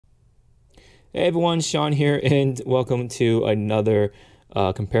Hey everyone, Sean here, and welcome to another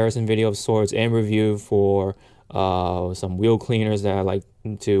comparison video of sorts and review for some wheel cleaners that I like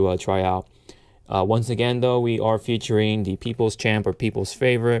to try out. Once again, though, we are featuring the People's Champ or People's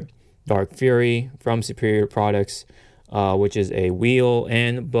Favorite Dark Fury from Superior Products, which is a wheel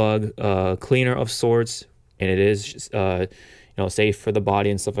and bug cleaner of sorts, and it is safe for the body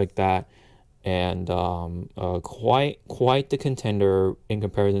and stuff like that. And quite the contender in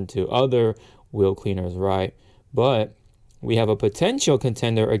comparison to other wheel cleaners, right? But we have a potential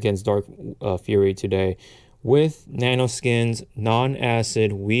contender against Dark Fury today with Nanoskin's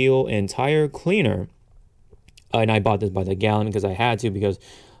non-acid wheel and tire cleaner. And I bought this by the gallon because I had to, because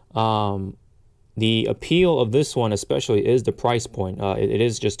the appeal of this one especially is the price point. It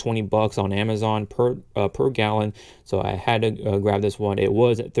is just 20 bucks on Amazon per gallon, so I had to grab this one. It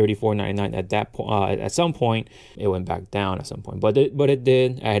was at $34.99 at that point. At some point it went back down at some point, but it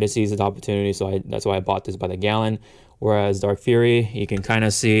did. I had to seize the opportunity, so that's why I bought this by the gallon. Whereas Dark Fury, you can kind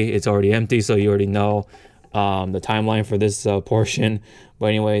of see it's already empty, so you already know the timeline for this portion. But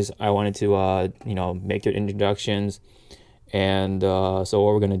anyways, I wanted to make the introductions. And so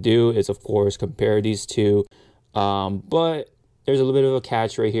what we're going to do is, of course, compare these two. But there's a little bit of a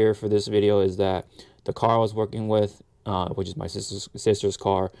catch right here for this video, is that the car I was working with, which is my sister's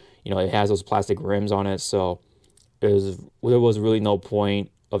car, it has those plastic rims on it. So there was really no point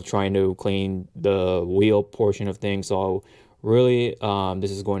of trying to clean the wheel portion of things. So really,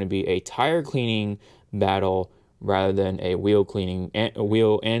 this is going to be a tire cleaning battle rather than a wheel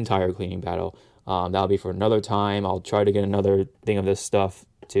and tire cleaning battle. That'll be for another time. I'll try to get another thing of this stuff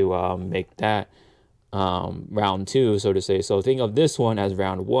to make that round two, so to say. So think of this one as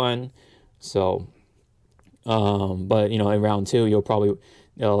round one. So, but in round two, you'll probably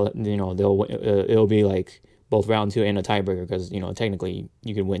it'll be like both round two and a tiebreaker, because technically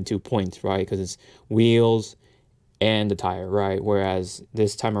you can win 2 points, right? Because it's wheels and the tire, right? Whereas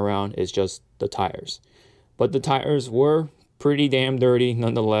this time around it's just the tires. But the tires were pretty damn dirty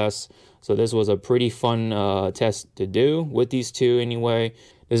nonetheless. So this was a pretty fun test to do with these two anyway.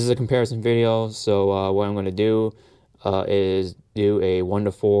 This is a comparison video, so what I'm going to do is do a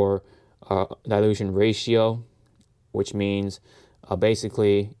 1:4 dilution ratio, which means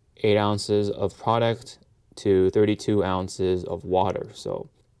basically 8 ounces of product to 32 ounces of water. So,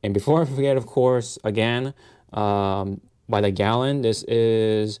 and before I forget, of course, again, by the gallon, this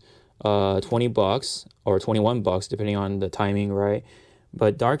is 20 bucks or 21 bucks, depending on the timing, right?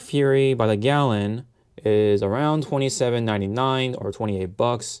 But Dark Fury by the gallon is around $27.99 or 28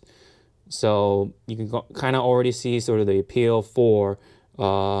 bucks. So you can kind of already see sort of the appeal for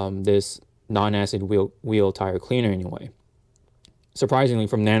this non-acid wheel tire cleaner anyway. Surprisingly,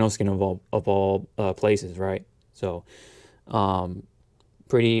 from Nanoskin of all places, right? So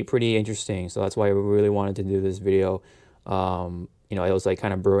pretty interesting. So that's why I really wanted to do this video. It was like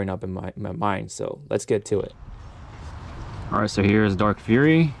kind of brewing up in my mind. So let's get to it. All right, so here's Dark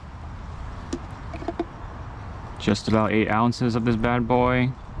Fury. Just about 8 ounces of this bad boy,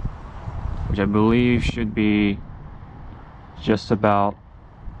 which I believe should be just about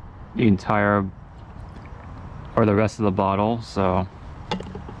the entire or the rest of the bottle. So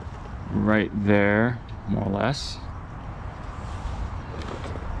right there, more or less.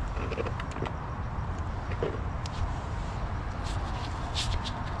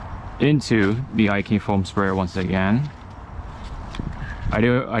 Into the Ike foam sprayer once again. I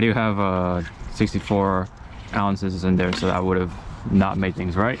do have 64 ounces in there, so that would have not made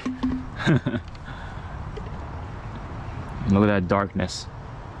things right. Look at that darkness.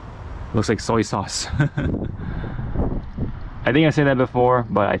 Looks like soy sauce. I think I said that before,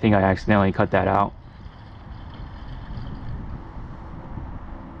 but I think I accidentally cut that out.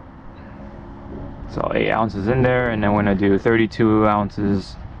 So 8 ounces in there, and then we're gonna do 32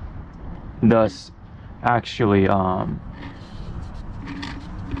 ounces, thus actually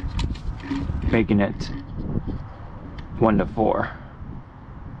making it 1:4.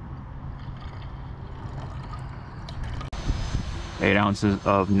 Eight ounces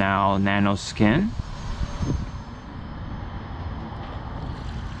of now Nanoskin.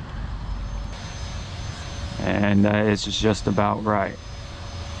 And that is just about right.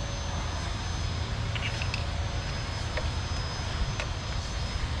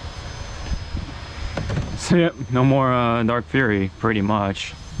 So yep, no more Dark Fury, pretty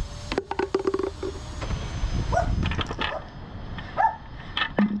much.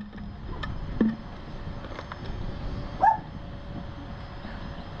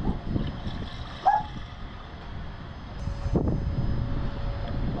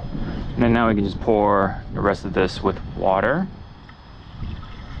 And then now we can just pour the rest of this with water.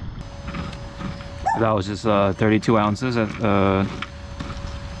 That was just 32 ounces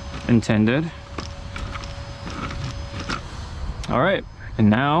intended. All right, and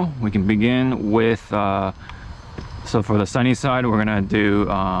now we can begin with, so for the sunny side, we're gonna do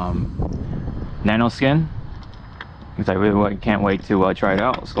Nanoskin, because I really can't wait to try it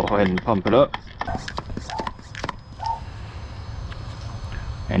out. Let's go ahead and pump it up.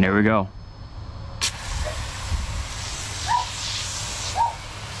 And there we go.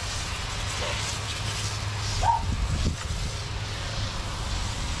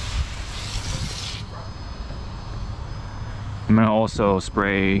 I'm gonna also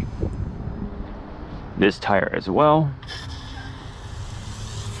spray this tire as well.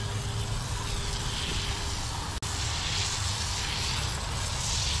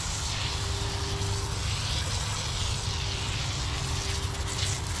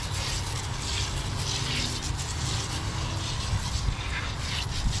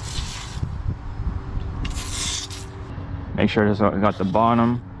 Make sure this got the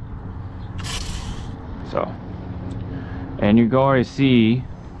bottom. So. And you can already see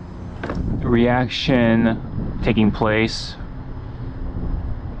the reaction taking place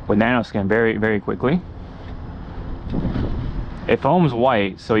with Nanoskin very quickly. It foams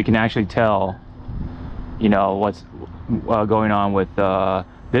white, so you can actually tell, you know, what's going on with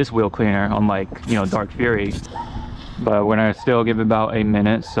this wheel cleaner, unlike, you know, Dark Fury. But we're gonna still give it about a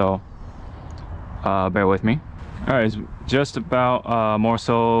minute, so bear with me. All right, it's just about more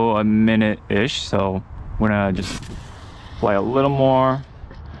so a minute-ish, so we're gonna just apply a little more,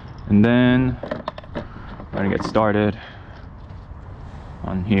 and then we're gonna get started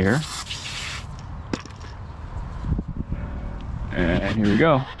on here. And here we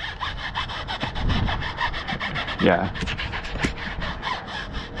go. Yeah.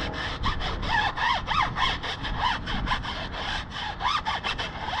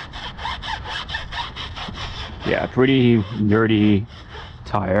 Yeah, pretty dirty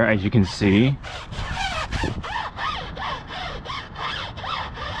tire, as you can see.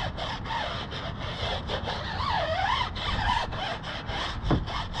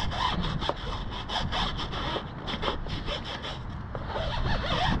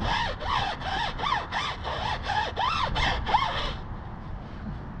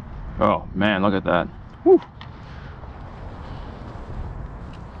 Oh man, look at that. Whew.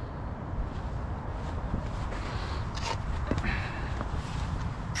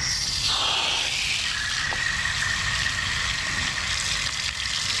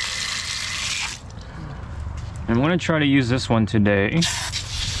 I'm going to try to use this one today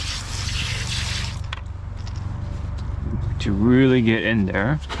to really get in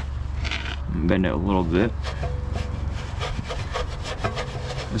there. Bend it a little bit.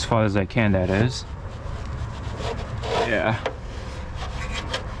 As far as I can, that is. Yeah.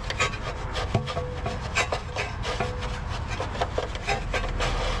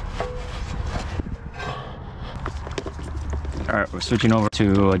 Alright, we're switching over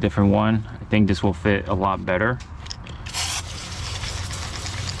to a different one. I think this will fit a lot better.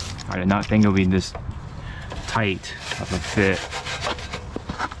 I did not think it would be this tight of a fit.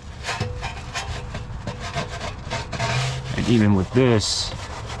 And even with this,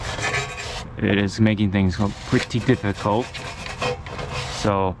 it is making things pretty difficult.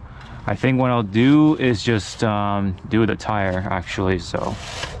 So I think what I'll do is just do the tire actually. So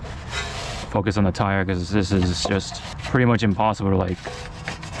focus on the tire, because this is just pretty much impossible to like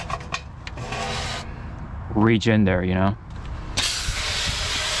reach in there, you know.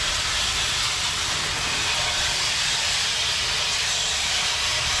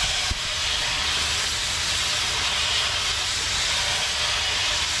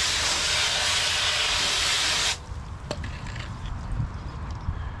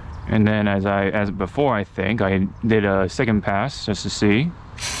 And then as before, I think I did a second pass just to see.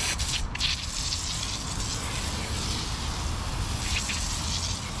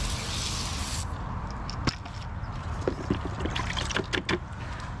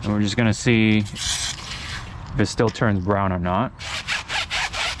 And we're just gonna see if it still turns brown or not.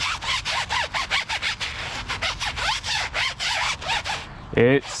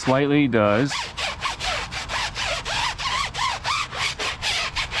 It slightly does.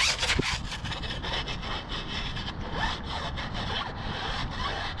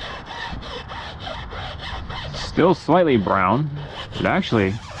 Still slightly brown, but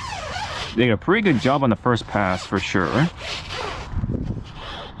actually they did a pretty good job on the first pass for sure.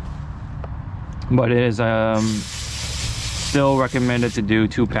 But it is still recommended to do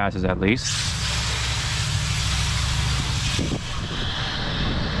 2 passes at least.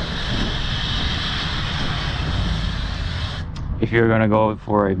 If you're gonna go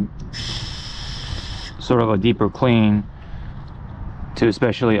for sort of a deeper clean to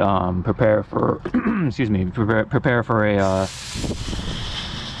especially prepare for excuse me, prepare for a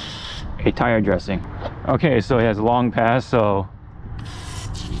tire dressing. Okay, so it has long pass, so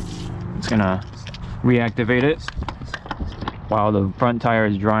it's gonna reactivate it while the front tire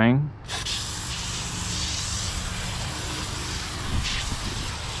is drying.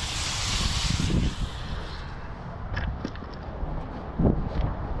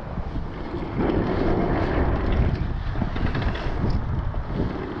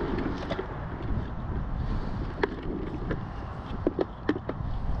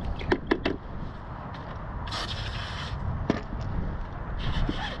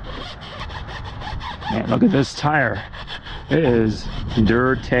 Man, look at this tire. It is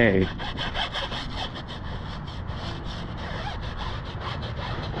dirty.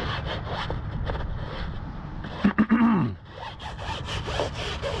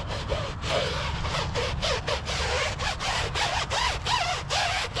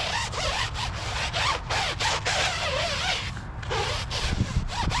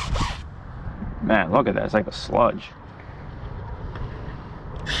 Man, look at that. It's like a sludge.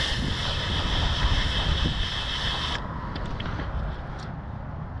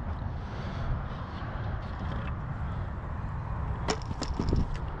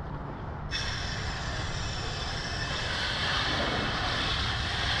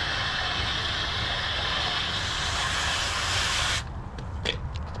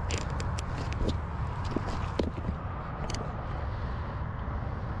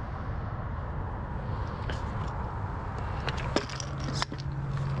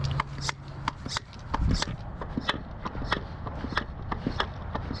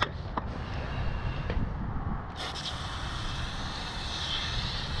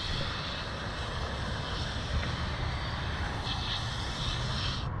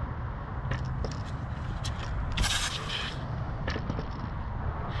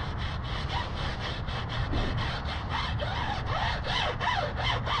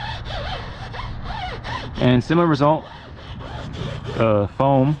 And similar result,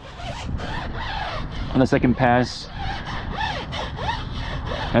 foam on the second pass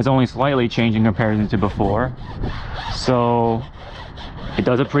has only slightly changed in comparison to before, so it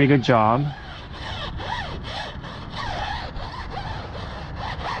does a pretty good job.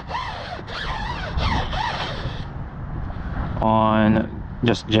 On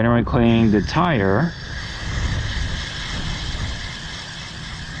just generally cleaning the tire.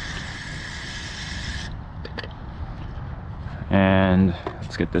 And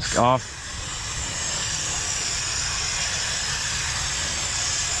let's get this off.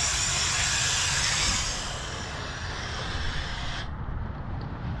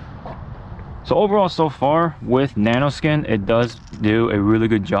 So overall, so far with Nanoskin, it does do a really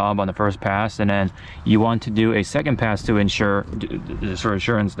good job on the first pass, and then you want to do a second pass to ensure, for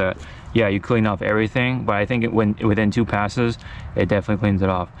assurance that, yeah, you clean off everything. But I think within 2 passes, it definitely cleans it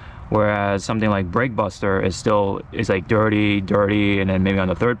off. Whereas something like Brake Buster is like dirty, and then maybe on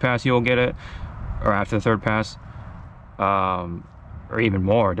the 3rd pass you'll get it, or after the 3rd pass, or even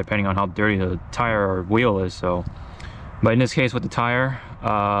more, depending on how dirty the tire or wheel is. So, but in this case with the tire,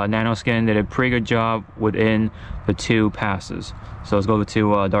 Nanoskin did a pretty good job within the 2 passes. So let's go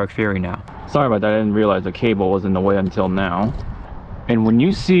to Dark Fury now. Sorry about that, I didn't realize the cable was in the way until now. And when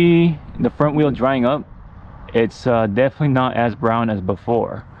you see the front wheel drying up, it's definitely not as brown as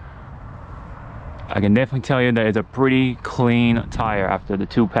before. I can definitely tell you that it's a pretty clean tire after the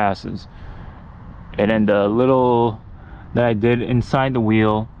 2 passes. And then the little that I did inside the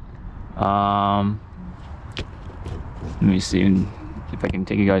wheel, let me see if I can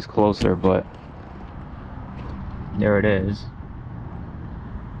take you guys closer, but there it is.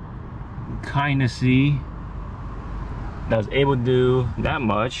 Kind of see that I was able to do that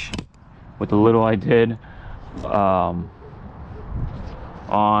much with the little I did on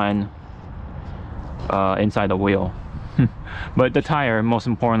inside the wheel. But the tire, most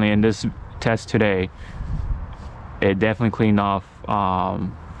importantly in this test today, it definitely cleaned off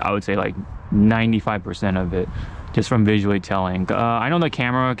I would say like 95% of it, just from visually telling. I know the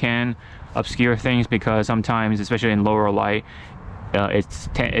camera can obscure things because sometimes, especially in lower light,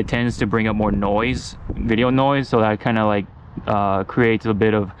 it tends to bring up more noise, video noise, so that kind of like creates a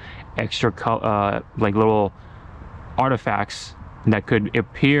bit of extra like little artifacts that could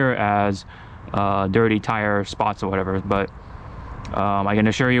appear as dirty tire spots or whatever. But I can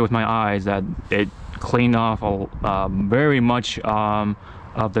assure you with my eyes that it cleaned off very much of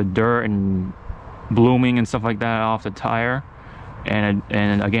the dirt and blooming and stuff like that off the tire. And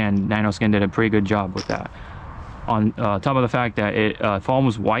again, Nanoskin did a pretty good job with that. On top of the fact that it foam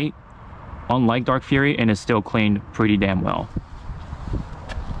was white unlike Dark Fury, and it's still cleaned pretty damn well.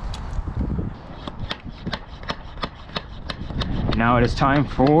 Now it is time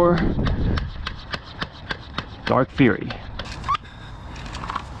for Dark Fury.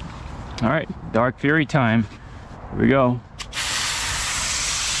 All right, Dark Fury time. Here we go.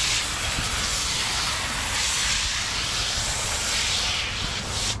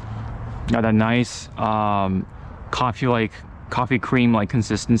 Got a nice coffee cream like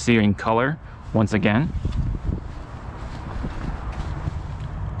consistency and color once again.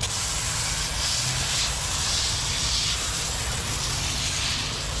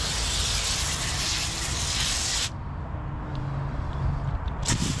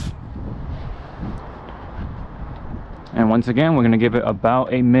 And once again, we're going to give it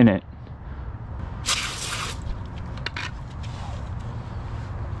about a minute.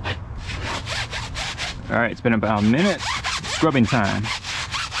 All right, it's been about a minute. Scrubbing time.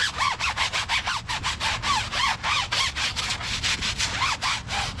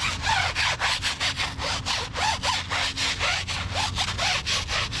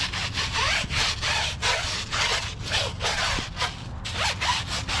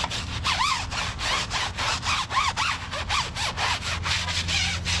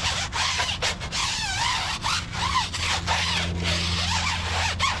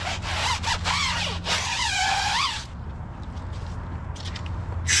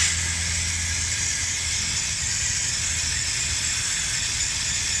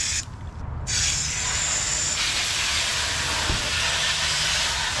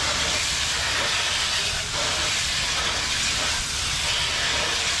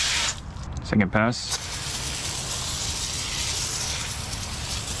 Second pass.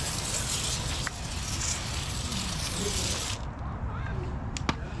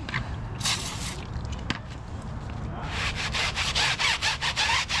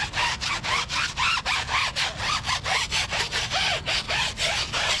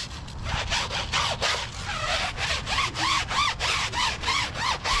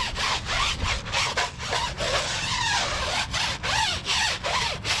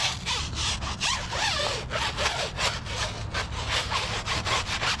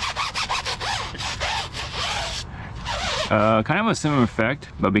 Kind of a similar effect,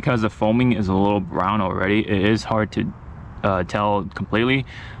 but because the foaming is a little brown already, it is hard to tell completely,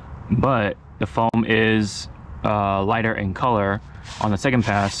 but the foam is lighter in color on the second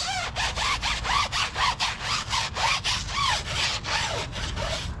pass.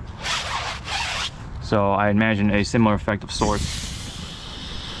 So I imagine a similar effect of sorts.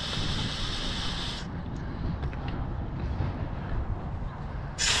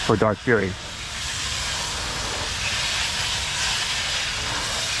 For Dark Fury.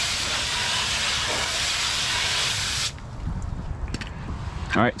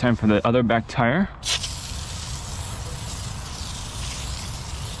 All right, time for the other back tire.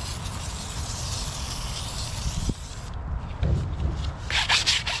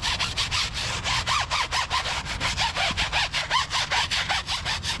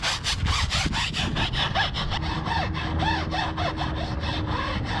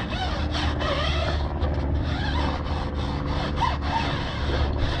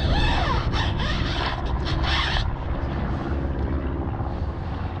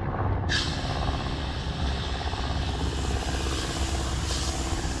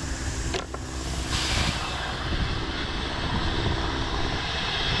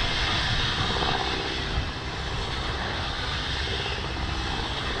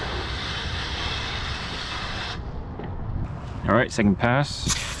 All right, second pass.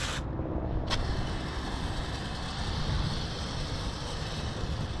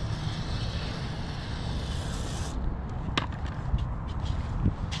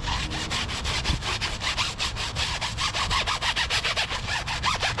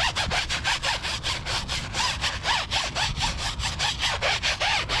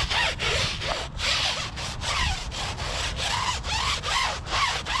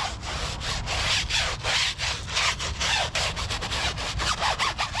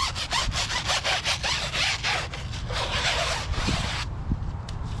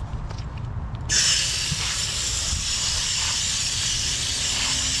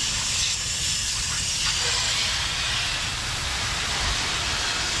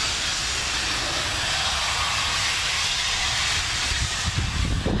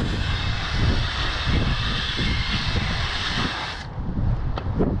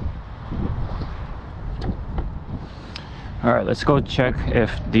 All right, let's go check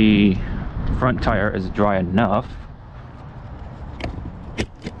if the front tire is dry enough.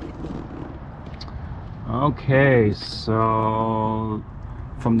 Okay, so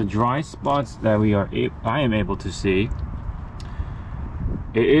from the dry spots that I am able to see,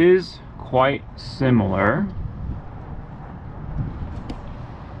 it is quite similar,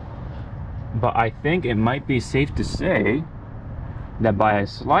 but I think it might be safe to say that by a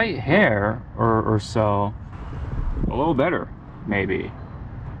slight hair or so, a little better maybe.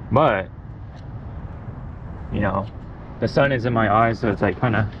 But you know, the sun is in my eyes, so it's like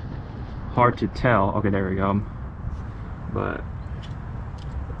kind of hard to tell. Okay, there we go. But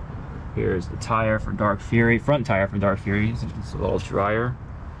here's the tire for Dark Fury, front tire for Dark Fury. It's a little drier,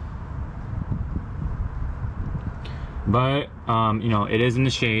 but you know, it is in the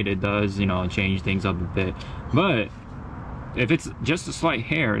shade. It does, you know, change things up a bit. But if it's just a slight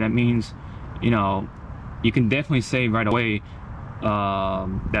hair, that means, you know, you can definitely say right away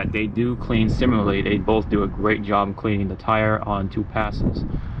that they do clean similarly. They both do a great job cleaning the tire on 2 passes.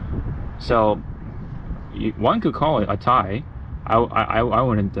 So one could call it a tie. I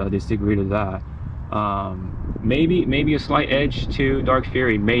wouldn't disagree to that. Maybe a slight edge to Dark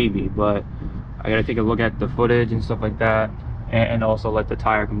Fury, maybe, but I gotta take a look at the footage and stuff like that, and also let the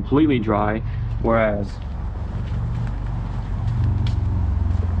tire completely dry. Whereas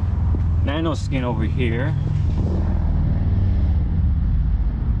Nanoskin over here,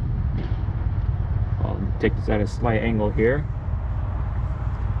 I'll take this at a slight angle here,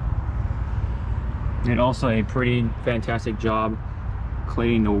 and also a pretty fantastic job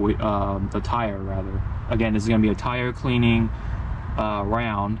cleaning the tire, rather. Again, this is going to be a tire cleaning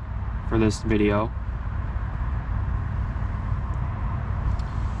round for this video.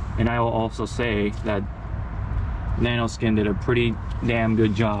 And I will also say that Nanoskin did a pretty damn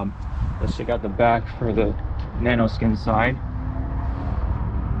good job. Let's check out the back for the Nanoskin side.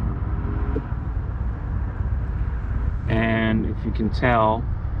 And if you can tell,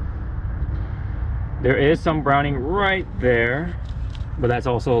 there is some browning right there, but that's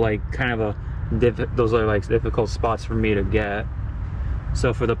also like kind of those are like difficult spots for me to get.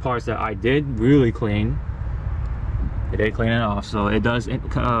 So for the parts that I did really clean, it did clean it off. So it does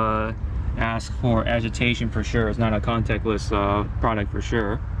ask for agitation for sure. It's not a contactless product for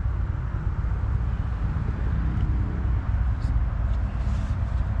sure.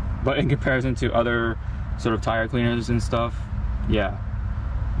 But in comparison to other sort of tire cleaners and stuff, yeah,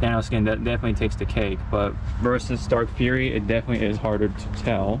 Nanoskin that definitely takes the cake. But versus Dark Fury, it definitely is harder to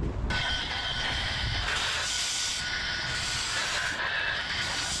tell.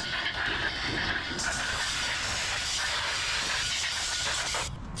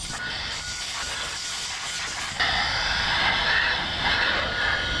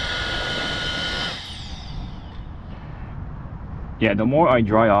 Yeah, the more I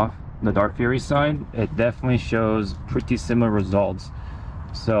dry off the Dark Fury side, it definitely shows pretty similar results.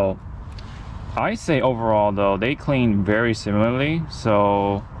 So I say overall though, they clean very similarly.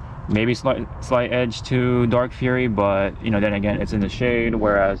 So maybe slight edge to Dark Fury, but you know, then again, it's in the shade,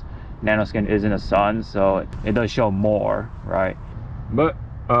 whereas Nanoskin is in the sun, so it does show more, right? But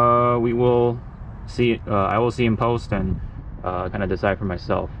we will see. I will see in post and kind of decide for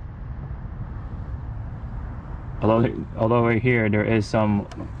myself. Although right here there is some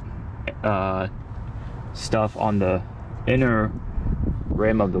stuff on the inner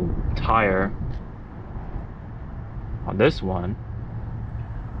rim of the tire on this one.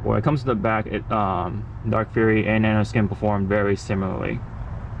 When it comes to the back, Dark Fury and Nanoskin perform very similarly.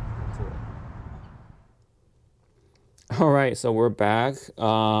 Alright, so we're back.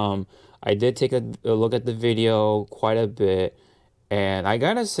 I did take a look at the video quite a bit, and I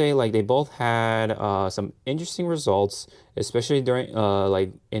gotta say, like, they both had some interesting results, especially during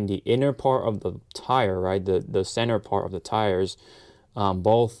like in the inner part of the tire, right? The center part of the tires.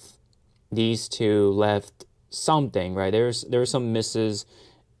 Both these two left something, right? There were some misses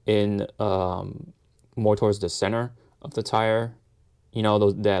in more towards the center of the tire. You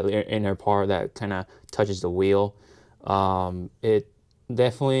know, that inner part that kind of touches the wheel. It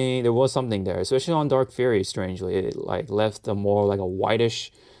definitely, there was something there, especially on Dark Fury. Strangely, it like left a more like a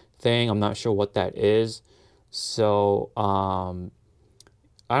whitish thing. I'm not sure what that is. So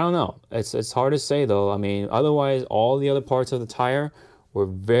I don't know. It's hard to say though. I mean, otherwise all the other parts of the tire were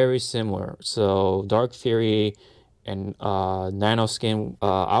very similar. So Dark Fury and Nanoskin,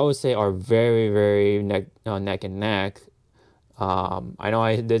 I would say, are very neck and neck. I know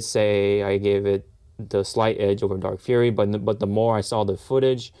I did say I gave it the slight edge over Dark Fury, but the more I saw the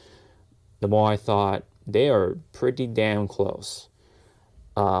footage, the more I thought they are pretty damn close.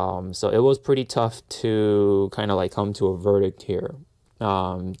 So it was pretty tough to kind of like come to a verdict here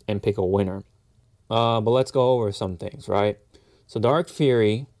and pick a winner. But let's go over some things, right? So Dark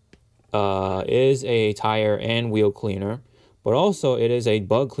Fury is a tire and wheel cleaner, but also it is a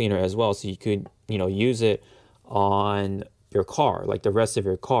bug cleaner as well. So you could, use it on your car, like the rest of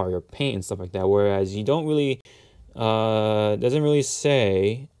your car, your paint and stuff like that. Whereas you don't really, doesn't really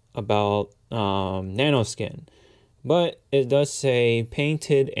say about Nanoskin, but it does say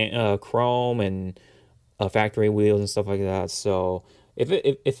painted chrome and factory wheels and stuff like that. So if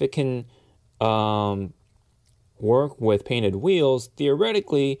it can work with painted wheels,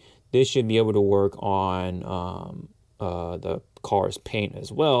 theoretically this should be able to work on the car's paint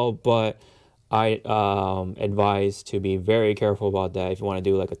as well. But I advise to be very careful about that. If you want to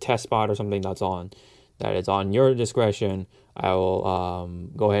do like a test spot or something, that is on your discretion. I will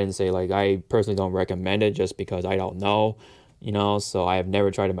go ahead and say, like, I personally don't recommend it just because I don't know, so I have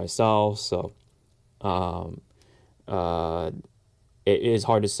never tried it myself. So it is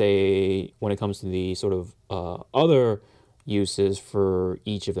hard to say when it comes to the sort of other uses for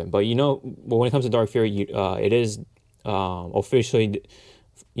each of them. But when it comes to Dark Fury, it is officially,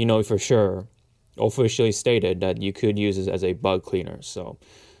 for sure, officially stated that you could use this as a bug cleaner. So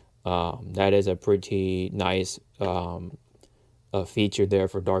that is a pretty nice feature there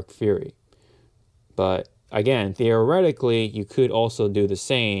for Dark Fury. But again, theoretically, you could also do the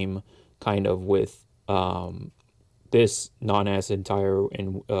same kind of with this non-acid tire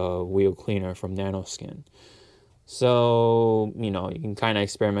and wheel cleaner from Nanoskin. So, you can kind of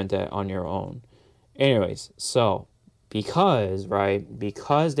experiment that on your own. Anyways, so because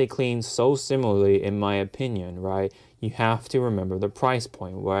they clean so similarly, in my opinion, right, you have to remember the price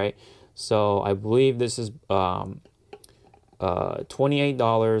point, right? So I believe this is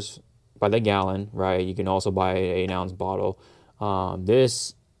 $28 by the gallon, right? You can also buy an 8-ounce bottle.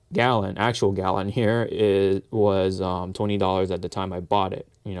 This actual gallon here was $20 at the time I bought it,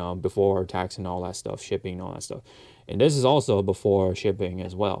 before tax and all that stuff, shipping and all that stuff. And this is also before shipping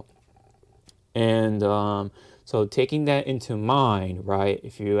as well. And so taking that into mind, right,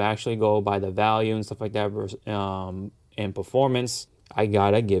 if you actually go by the value and stuff like that and performance, I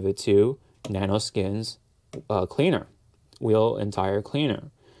gotta give it to Nanoskin's cleaner, wheel and tire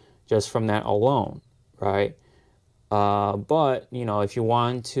cleaner, just from that alone, right? But, if you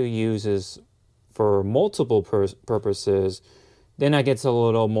want to use this for multiple purposes, then that gets a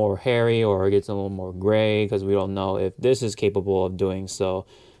little more hairy, or it gets a little more gray, because we don't know if this is capable of doing so.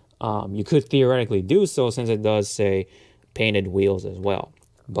 You could theoretically do so, since it does say painted wheels as well.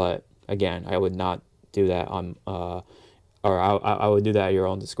 But again, I would not do that on, or I would do that at your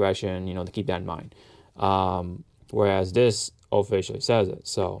own discretion, to keep that in mind. Whereas this officially says it.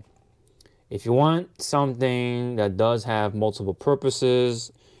 So if you want something that does have multiple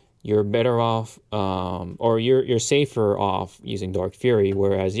purposes, you're better off, or you're safer off using Dark Fury.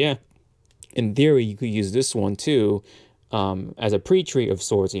 Whereas, yeah, in theory, you could use this one too, as a pre-treat of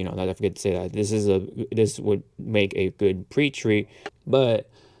sorts. I forget to say that this would make a good pre-treat. But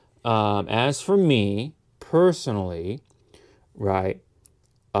as for me personally, right,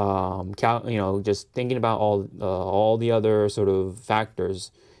 just thinking about all the other sort of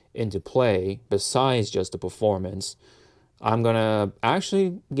factors into play besides just the performance, I'm gonna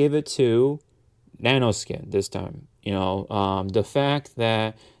actually give it to Nanoskin this time. The fact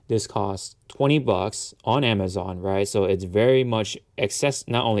that this costs $20 on Amazon, right? So it's very much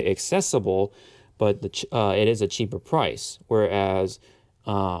not only accessible, but it is a cheaper price. Whereas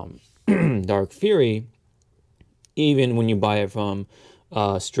Dark Fury, even when you buy it from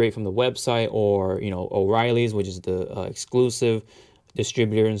straight from the website, or O'Reilly's, which is the exclusive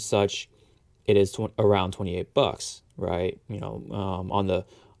distributor and such, it is around $28, right?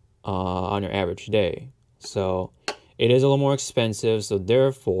 On your average day. So it is a little more expensive. So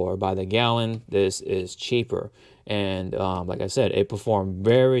therefore, by the gallon, this is cheaper. And like I said, it performed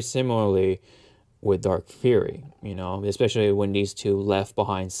very similarly with Dark Fury. Especially when these two left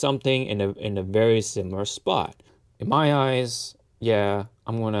behind something in a very similar spot. In my eyes, yeah,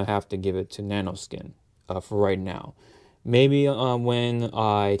 I'm gonna have to give it to Nanoskin for right now. Maybe when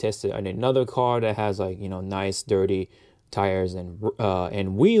I tested another car that has nice dirty tires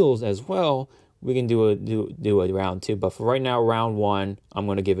and wheels as well, we can do a round 2. But for right now, round 1, I'm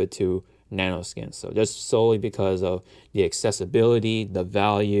gonna give it to Nanoskin. So just solely because of the accessibility, the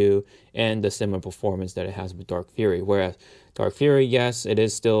value, and the similar performance that it has with Dark Fury. Whereas Dark Fury, yes, it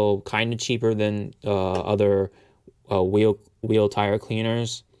is still kind of cheaper than other wheel tire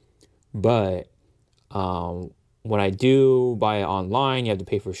cleaners, but when I do buy it online, you have to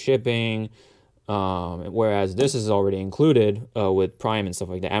pay for shipping. Whereas this is already included with Prime and stuff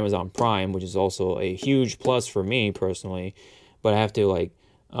like that, Amazon Prime, which is also a huge plus for me personally. But I have to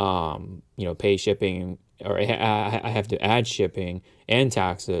pay shipping, or I have to add shipping and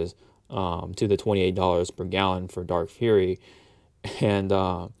taxes to the $28 per gallon for Dark Fury. And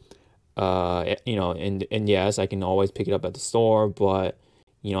you know, and yes, I can always pick it up at the store, but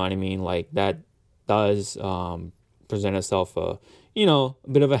you know what I mean, like that does present itself a, you know, a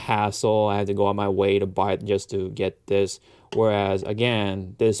bit of a hassle. I had to go out my way to buy it just to get this, whereas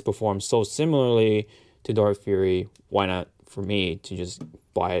again, this performs so similarly to Dark Fury. Why not for me to just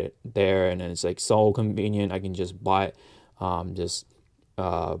buy it there? And then it's like so convenient. I can just buy it, just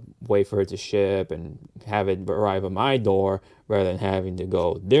wait for it to ship and have it arrive at my door rather than having to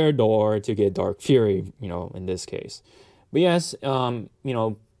go their door to get Dark Fury, you know, in this case. But yes, you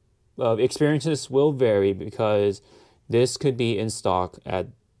know, experiences will vary because this could be in stock at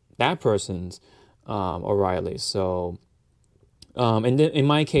that person's O'Reilly. So in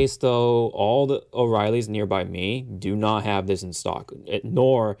my case, though, all the O'Reillys nearby me do not have this in stock,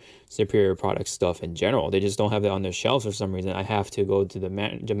 nor Superior Product stuff in general. They just don't have it on their shelves for some reason. I have to go to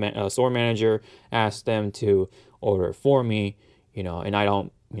the store manager, ask them to order it for me, you know, and I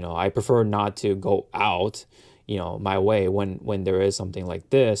don't, you know, I prefer not to go out, you know, my way when there is something like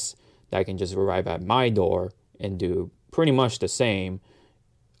this that can just arrive at my door and do pretty much the same.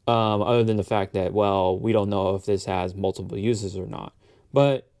 Other than the fact that, well, we don't know if this has multiple uses or not.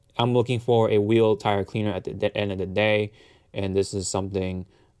 But I'm looking for a wheel tire cleaner at the end of the day, and this is something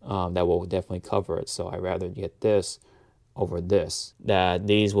that will definitely cover it. So I'd rather get this over this. That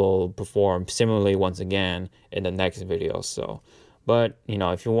these will perform similarly once again in the next video. So, but you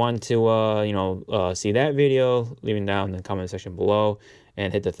know, if you want to you know, see that video, leave it down in the comment section below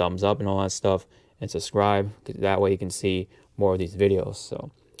and hit the thumbs up and all that stuff, and subscribe, because that way you can see more of these videos.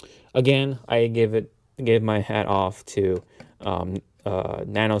 So again, I give my hat off to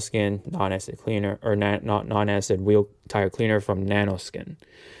Nanoskin non-acid cleaner, or non-acid wheel tire cleaner from Nanoskin.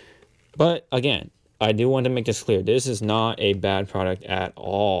 But again, I do want to make this clear. This is not a bad product at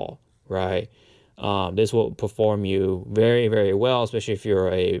all, right? This will perform you very, very well, especially if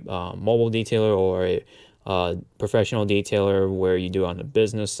you're a mobile detailer or a professional detailer where you do on the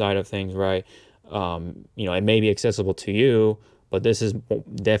business side of things, right? You know, it may be accessible to you, but this is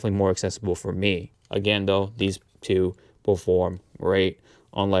definitely more accessible for me. Again, though, these two perform great,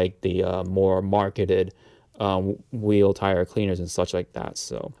 unlike the more marketed wheel tire cleaners and such like that.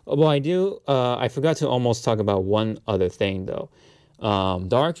 So, well, I forgot to almost talk about one other thing, though.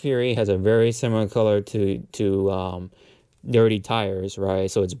 Dark Fury has a very similar color to dirty tires, right?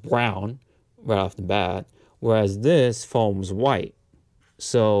 So it's brown right off the bat, whereas this foams white.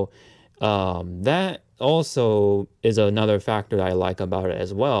 So that also is another factor that I like about it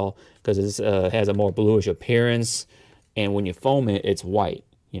as well, because it has a more bluish appearance, and when you foam it, it's white,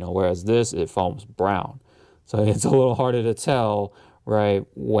 you know, whereas this, it foams brown. So it's a little harder to tell, right,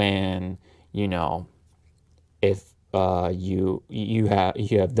 when, you know, if you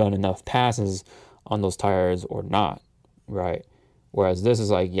have done enough passes on those tires or not, right? Whereas this is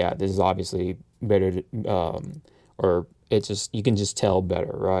like, yeah, this is obviously better, or it's just, you can just tell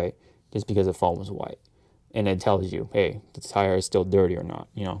better, right? Just because the foam is white, and it tells you, hey, the tire is still dirty or not,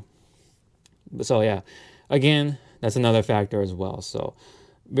 you know. So yeah, again, that's another factor as well. So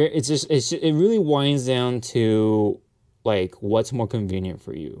it really winds down to like what's more convenient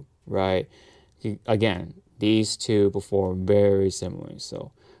for you, right? Again, these two perform very similarly.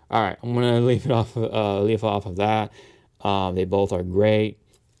 So all right, I'm gonna leave off of that. They both are great.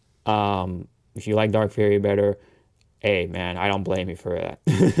 If you like Dark Fury better, hey man, I don't blame you for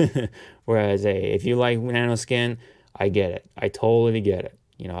that. Whereas if you like Nanoskin, I get it. I totally get it.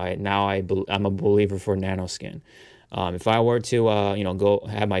 You know, I'm a believer for Nanoskin. If I were to you know,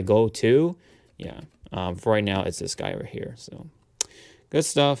 have my go-to, yeah, for right now it's this guy right here. So good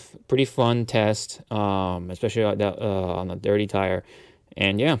stuff. Pretty fun test, especially on the dirty tire.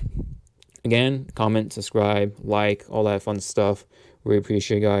 And yeah, again, comment, subscribe, like, all that fun stuff. Really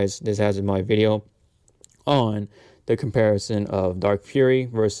appreciate you guys. This has been my video on the comparison of Dark Fury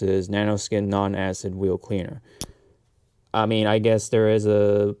versus Nanoskin non-acid wheel cleaner. I mean, I guess there is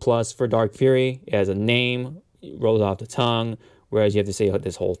a plus for Dark Fury. It has a name, it rolls off the tongue, whereas you have to say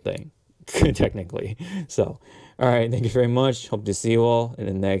this whole thing, technically. So, all right, thank you very much. Hope to see you all in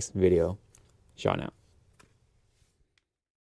the next video. Sean out.